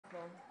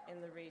in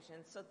the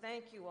region. So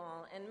thank you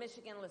all. And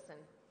Michigan, listen,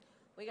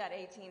 we got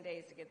 18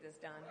 days to get this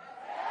done.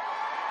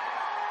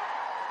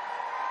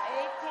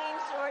 18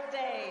 short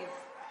days.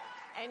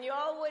 And you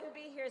all wouldn't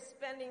be here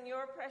spending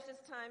your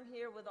precious time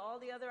here with all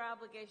the other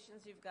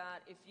obligations you've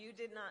got if you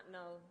did not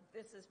know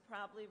this is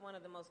probably one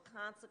of the most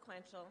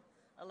consequential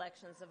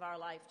elections of our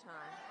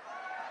lifetime.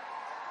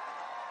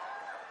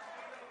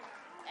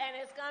 And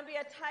it's going to be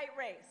a tight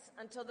race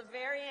until the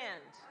very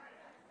end.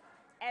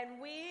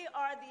 And we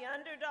are the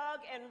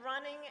underdog and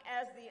running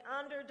as the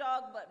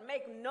underdog, but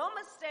make no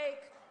mistake,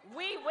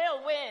 we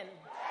will win.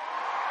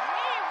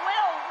 We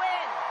will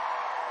win.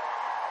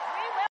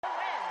 We will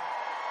win.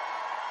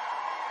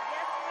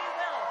 Yes, we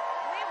will.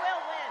 We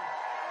will win.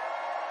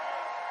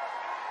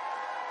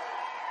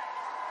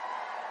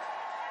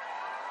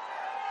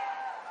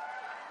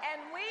 And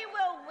we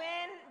will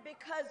win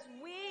because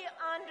we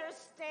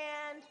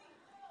understand,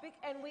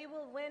 and we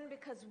will win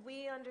because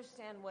we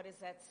understand what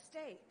is at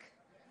stake.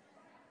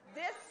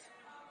 This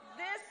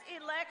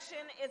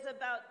election is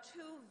about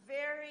two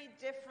very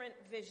different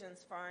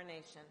visions for our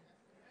nation.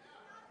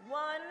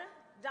 One,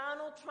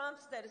 Donald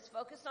Trump's that is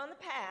focused on the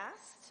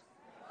past,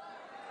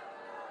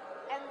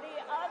 and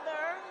the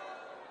other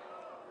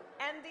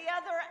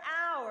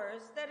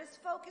ours that is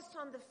focused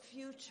on the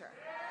future.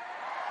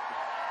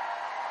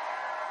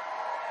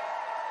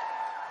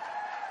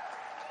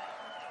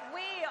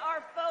 We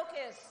are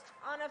focused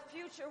on a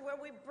future where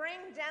we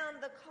bring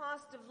down the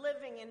cost of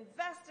living,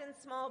 invest in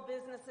small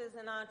businesses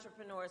and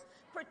entrepreneurs,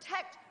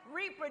 protect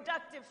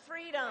reproductive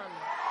freedom.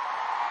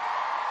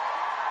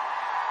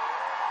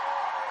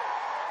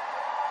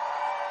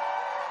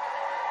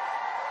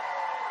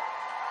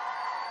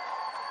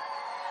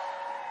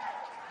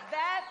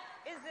 That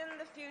is in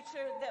the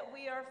future that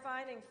we are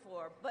fighting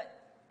for.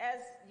 But as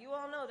you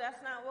all know,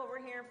 that's not what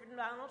we're hearing from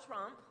Donald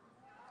Trump.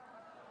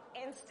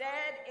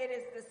 Instead, it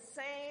is the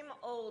same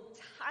old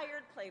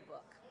tired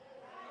playbook.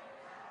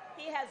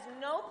 He has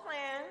no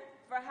plan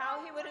for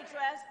how he would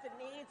address the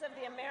needs of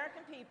the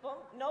American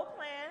people. No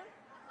plan.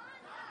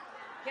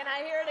 Can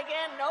I hear it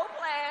again? No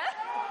plan.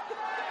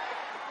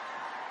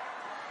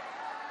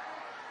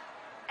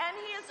 And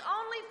he is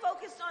only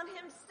focused on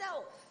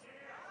himself.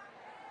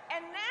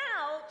 And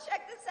now,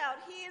 check this out,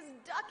 he is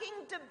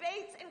ducking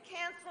debates and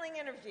canceling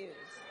interviews.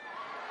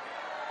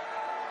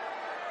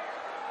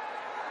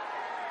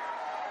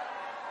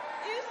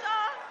 You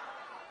saw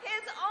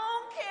his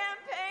own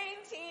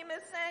campaign team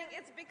is saying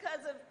it's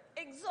because of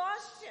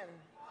exhaustion.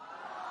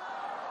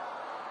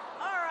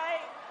 All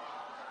right.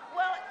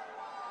 Well,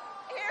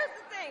 here's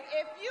the thing.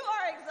 If you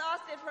are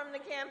exhausted from the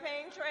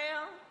campaign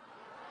trail,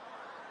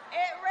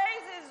 it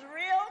raises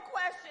real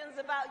questions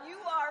about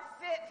you are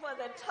fit for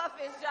the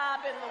toughest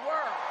job in the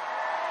world.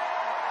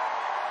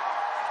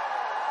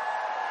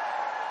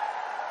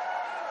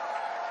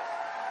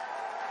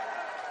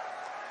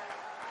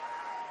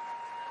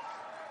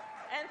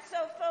 And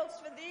so, folks,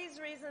 for these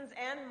reasons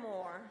and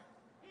more,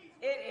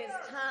 it is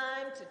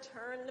time to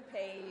turn the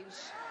page.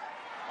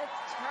 Let's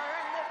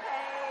turn the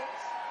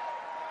page.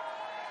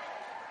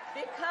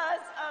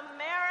 Because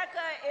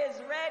America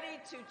is ready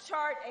to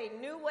chart a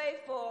new way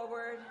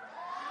forward.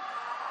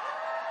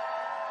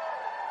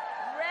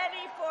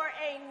 Ready for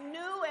a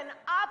new and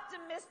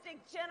optimistic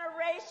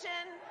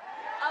generation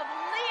of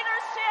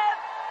leadership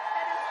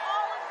that is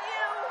all of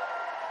you,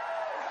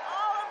 is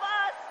all of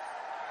us.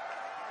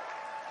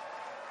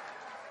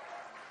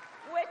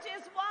 Which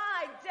is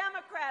why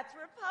Democrats,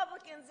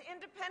 Republicans,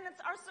 Independents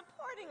are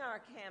supporting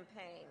our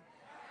campaign.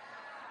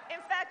 In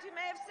fact, you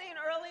may have seen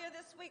earlier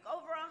this week,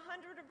 over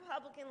 100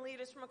 Republican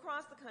leaders from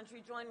across the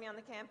country joined me on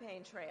the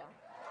campaign trail.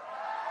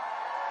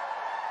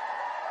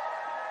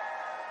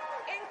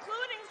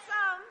 Including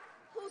some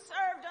who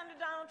served under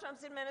Donald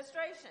Trump's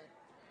administration.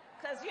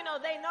 Because, you know,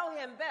 they know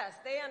him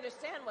best. They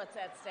understand what's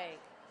at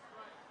stake.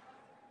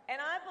 And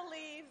I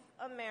believe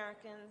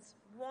Americans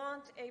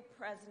want a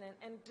president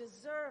and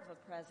deserve a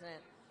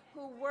president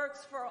who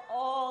works for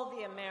all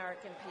the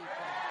American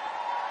people.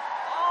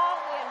 All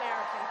the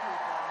American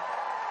people.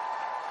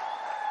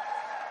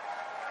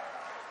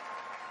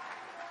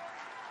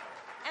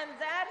 And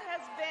that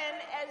has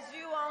been, as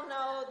you all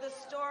know, the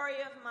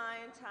story of my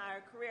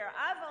entire career.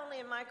 I've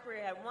only in my career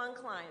had one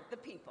client, the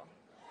people.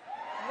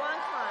 One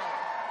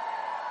client.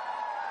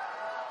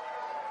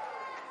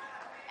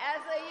 As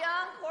a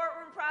young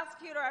courtroom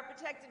prosecutor, I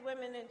protected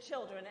women and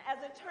children. As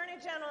Attorney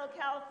General of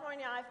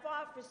California, I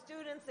fought for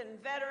students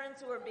and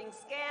veterans who were being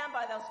scammed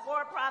by those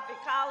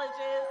for-profit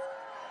colleges.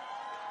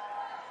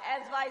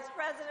 As Vice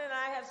President,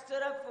 I have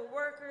stood up for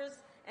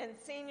workers and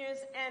seniors,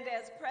 and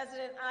as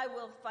president, I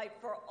will fight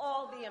for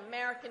all the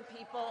American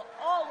people,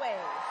 always.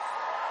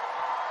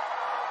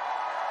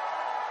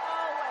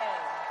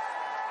 Always.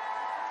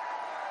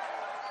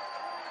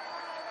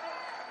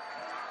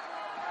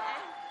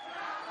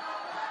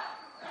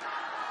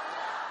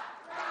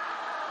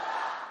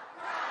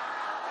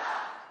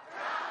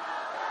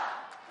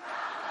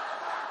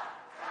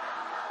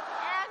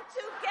 And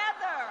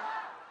together,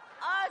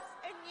 us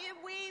and you,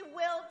 we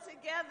will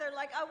together.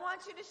 Like, I want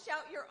want you to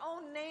shout your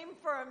own name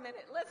for a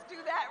minute. Let's do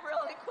that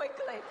really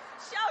quickly.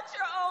 Shout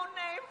your own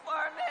name for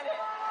a minute.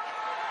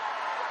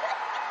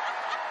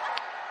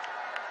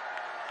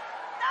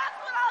 That's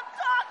what I'm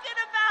talking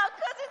about,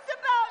 because it's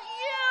about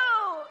you.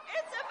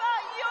 It's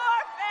about your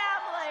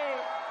family.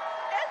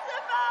 It's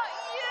about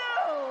you.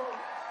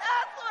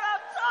 That's what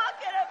I'm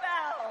talking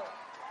about.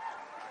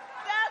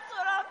 That's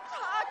what I'm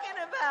talking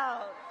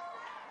about.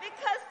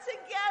 Because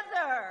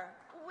together,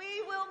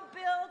 we will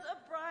build a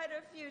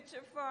brighter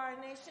future for our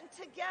nation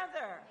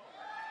together.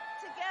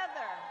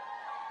 Together.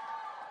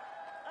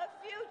 A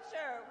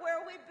future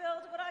where we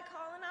build what I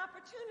call an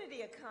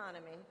opportunity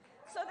economy,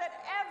 so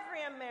that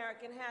every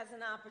American has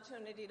an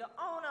opportunity to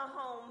own a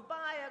home,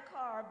 buy a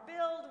car,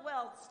 build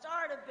wealth,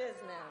 start a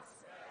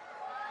business.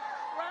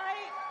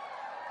 Right?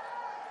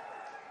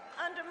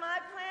 Under my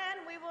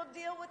plan, we will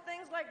deal with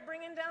things like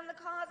bringing down the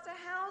cost of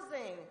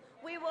housing.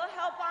 We will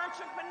help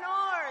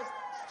entrepreneurs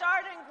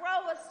start and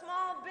grow a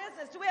small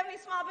business. Do we have any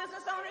small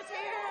business owners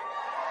here?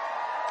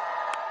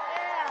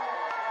 Yeah.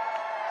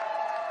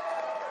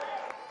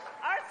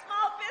 Our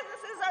small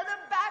businesses are the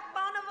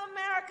backbone of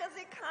America's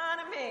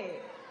economy.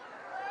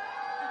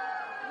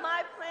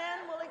 My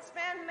plan will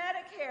expand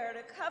Medicare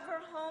to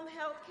cover home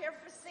health care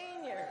for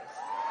seniors.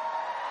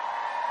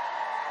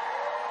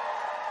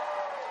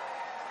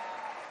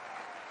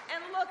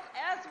 And look,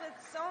 as with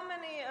so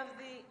many of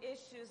the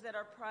issues that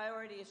are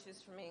priority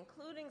issues for me,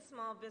 including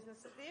small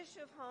businesses, the issue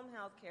of home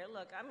health care,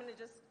 look, I'm going to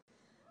just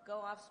go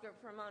off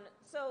script for a moment.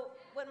 So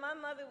when my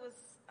mother was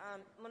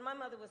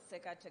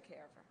sick, I took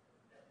care of her.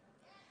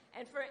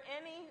 And for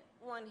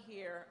anyone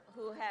here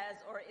who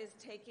has or is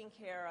taking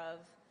care of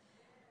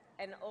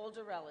an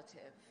older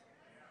relative,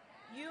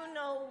 you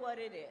know what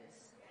it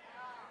is.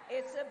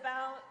 It's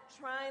about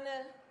trying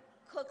to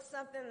cook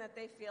something that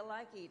they feel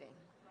like eating.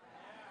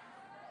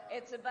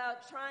 It's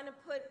about trying to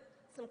put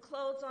some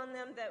clothes on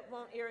them that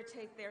won't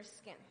irritate their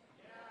skin,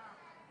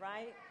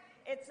 right?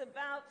 It's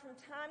about, from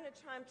time to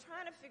time,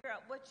 trying to figure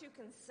out what you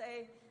can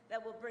say that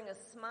will bring a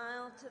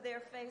smile to their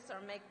face or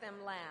make them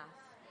laugh.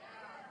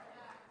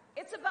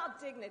 It's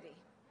about dignity.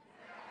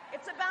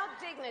 It's about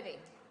dignity.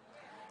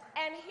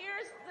 And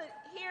here's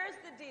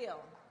the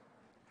deal.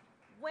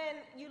 When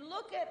you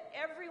look at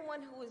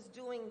everyone who is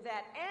doing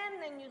that,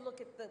 and then you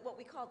look at what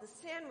we call the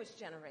sandwich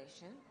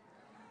generation,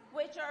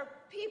 which are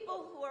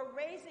people who are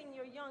raising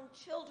your young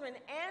children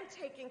and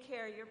taking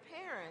care of your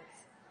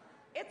parents,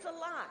 it's a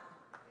lot.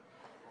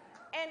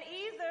 And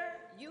either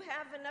you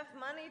have enough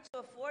money to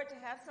afford to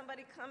have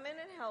somebody come in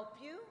and help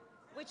you,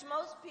 which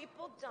most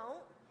people don't,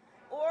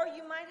 or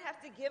you might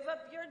have to give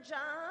up your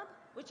job,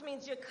 which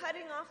means you're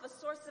cutting off a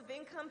source of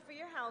income for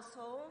your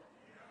household,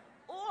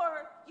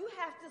 or you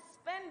have to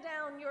spend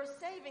down your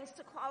savings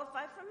to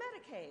qualify for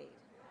Medicaid.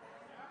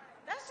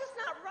 That's just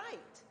not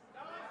right.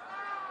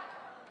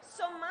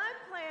 So my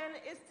plan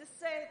is to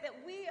say that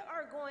we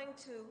are going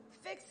to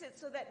fix it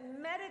so that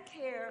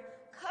Medicare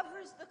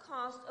covers the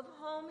cost of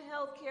home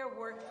health care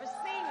work for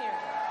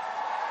seniors.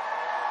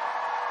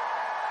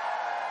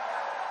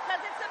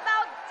 Because it's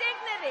about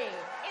dignity.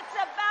 It's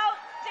about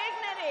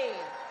dignity.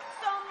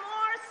 So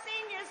more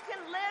seniors can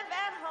live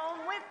at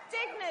home with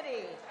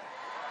dignity.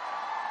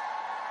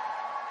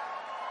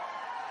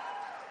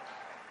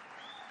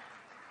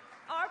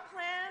 Our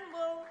plan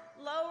will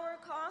lower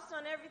costs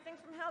on everything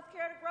from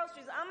healthcare to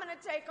groceries. I'm going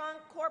to take on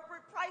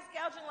corporate price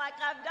gouging like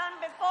I've done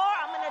before.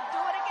 I'm going to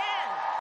do it again.